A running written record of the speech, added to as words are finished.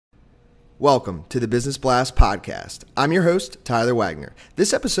Welcome to the Business Blast podcast. I'm your host, Tyler Wagner.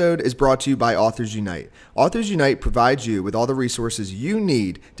 This episode is brought to you by Authors Unite. Authors Unite provides you with all the resources you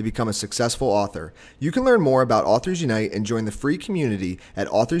need to become a successful author. You can learn more about Authors Unite and join the free community at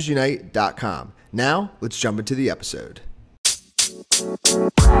authorsunite.com. Now, let's jump into the episode.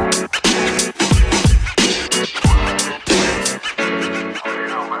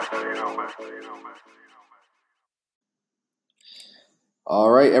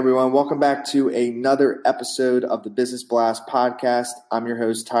 All right, everyone. Welcome back to another episode of the Business Blast podcast. I'm your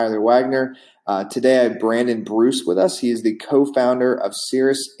host, Tyler Wagner. Today, I have Brandon Bruce with us. He is the co-founder of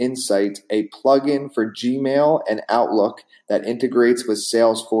Cirrus Insight, a plugin for Gmail and Outlook that integrates with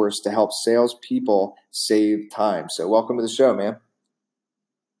Salesforce to help salespeople save time. So welcome to the show, man.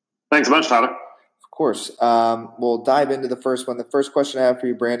 Thanks so much, Tyler. Of course. We'll dive into the first one. The first question I have for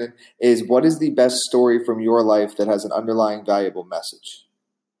you, Brandon, is what is the best story from your life that has an underlying valuable message?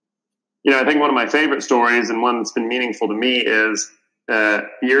 I think one of my favorite stories and one that's been meaningful to me is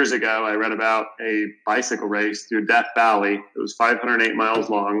years ago, I read about a bicycle race through Death Valley. It was 508 miles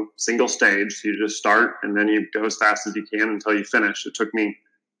long, single stage. So you just start and then you go as fast as you can until you finish. It took me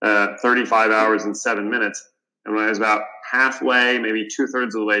 35 hours and 7 minutes. And when I was about halfway, maybe 2/3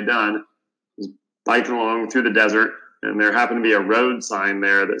 of the way done, I was biking along through the desert, and there happened to be a road sign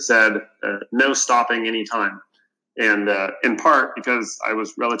there that said, no stopping anytime. And in part because I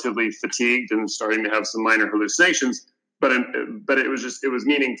was relatively fatigued and starting to have some minor hallucinations, but it was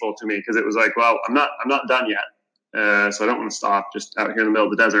meaningful to me because it was like, well, I'm not done yet. So I don't want to stop just out here in the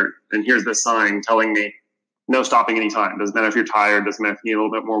middle of the desert. And here's this sign telling me no stopping anytime. Doesn't matter if you're tired, doesn't matter if you need a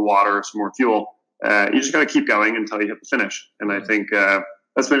little bit more water or some more fuel. You just got to keep going until you hit the finish. And I think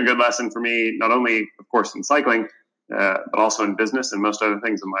that's been a good lesson for me, not only, of course, in cycling, but also in business and most other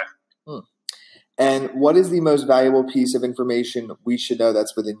things in life. And what is the most valuable piece of information we should know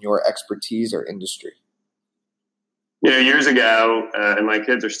that's within your expertise or industry? Years ago, and my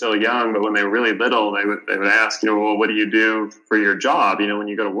kids are still young, but when they were really little, they would ask, well, what do you do for your job? When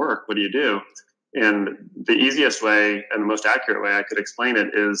you go to work, what do you do? And the easiest way and the most accurate way I could explain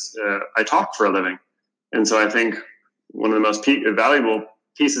it is I talk for a living. And so I think one of the most valuable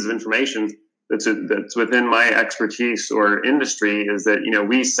pieces of information that's within my expertise or industry is that,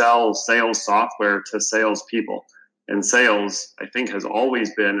 we sell sales software to salespeople. And sales, I think, has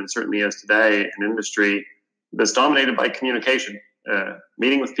always been, and certainly is today, an industry that's dominated by communication,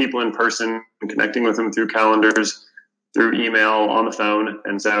 meeting with people in person and connecting with them through calendars, through email, on the phone.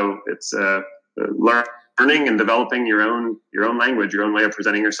 And so it's learning and developing your own language, your own way of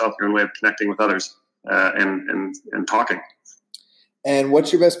presenting yourself, your own way of connecting with others, and talking. And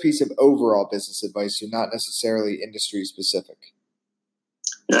what's your best piece of overall business advice? So not necessarily industry specific.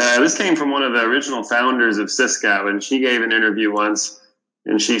 This came from one of the original founders of Cisco, and she gave an interview once,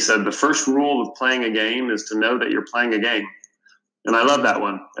 and she said, the first rule of playing a game is to know that you're playing a game. And I love that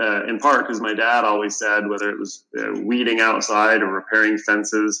one, in part because my dad always said, whether it was weeding outside or repairing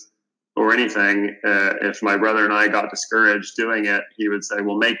fences or anything, if my brother and I got discouraged doing it, he would say,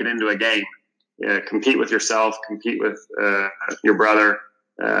 well, make it into a game. Compete with yourself, compete with your brother,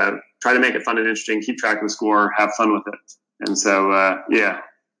 try to make it fun and interesting, keep track of the score, have fun with it. And so, yeah.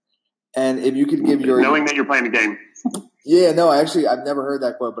 And if you could give your... Knowing that you're playing a game. Yeah, no, actually, I've never heard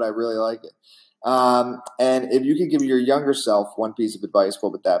that quote, but I really like it. And if you could give your younger self one piece of advice,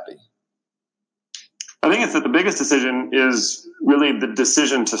 what would that be? I think it's that the biggest decision is really the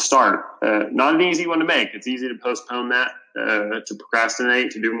decision to start. Not an easy one to make. It's easy to postpone that, to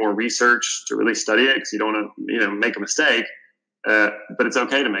procrastinate, to do more research, to really study it because you don't want to, make a mistake. But it's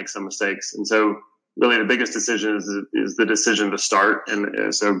okay to make some mistakes. And so really the biggest decision is the decision to start.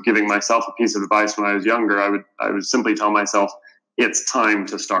 And so giving myself a piece of advice when I was younger, I would simply tell myself, it's time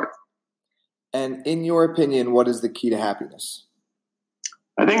to start. And in your opinion, what is the key to happiness?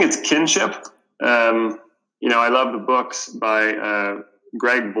 I think it's kinship. I love the books by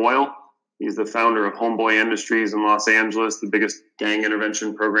Greg Boyle. He's the founder of Homeboy Industries in Los Angeles, the biggest gang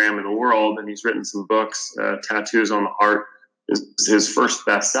intervention program in the world. And he's written some books, Tattoos on the Heart is his first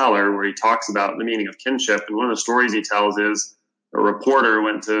bestseller, where he talks about the meaning of kinship. And one of the stories he tells is a reporter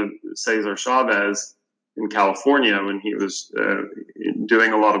went to Cesar Chavez in California when he was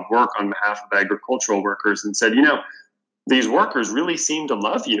doing a lot of work on behalf of agricultural workers and said, these workers really seem to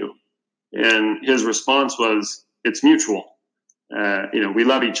love you. And his response was, it's mutual. We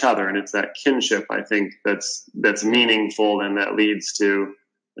love each other, and it's that kinship, I think, that's meaningful and that leads to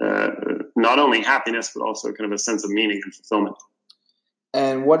not only happiness, but also kind of a sense of meaning and fulfillment.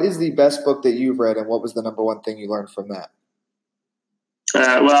 And what is the best book that you've read, and what was the number one thing you learned from that?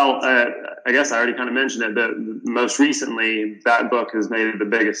 I guess I already kind of mentioned it, but most recently, that book has made the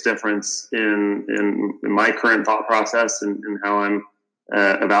biggest difference in my current thought process and how I'm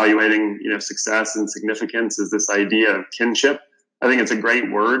evaluating, success and significance. Is this idea of kinship? I think it's a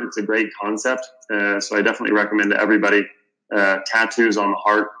great word. It's a great concept. So I definitely recommend to everybody Tattoos on the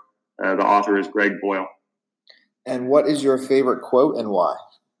Heart. The author is Greg Boyle. And what is your favorite quote and why?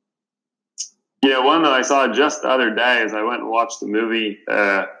 One that I saw just the other day is I went and watched the movie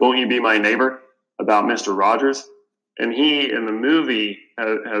Won't You Be My Neighbor about Mr. Rogers. And he, in the movie,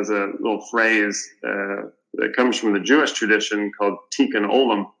 has a little phrase that comes from the Jewish tradition called Tikkun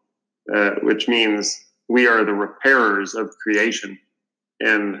Olam, which means we are the repairers of creation.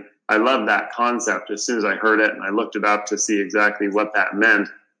 And I love that concept. As soon as I heard it and I looked it up to see exactly what that meant,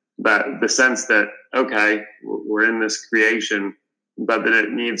 but the sense that, okay, we're in this creation, but that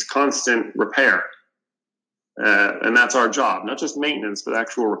it needs constant repair. And that's our job, not just maintenance, but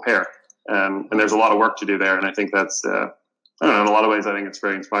actual repair. And there's a lot of work to do there. And I think that's, in a lot of ways, I think it's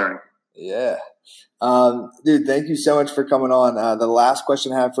very inspiring. Yeah. Dude, thank you so much for coming on. The last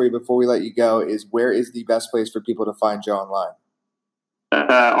question I have for you before we let you go is, where is the best place for people to find you online?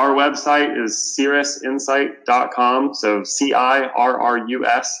 Our website is cirrusinsight.com. So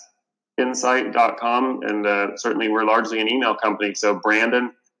CIRRUS insight.com. And certainly we're largely an email company. So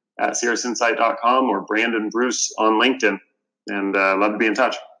Brandon at cirrusinsight.com or Brandon Bruce on LinkedIn. And love to be in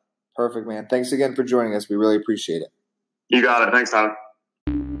touch. Perfect, man. Thanks again for joining us. We really appreciate it. You got it. Thanks, Tyler.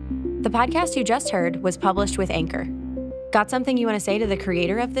 The podcast you just heard was published with Anchor. Got something you want to say to the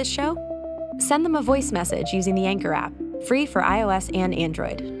creator of this show? Send them a voice message using the Anchor app, free for iOS and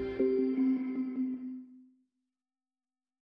Android.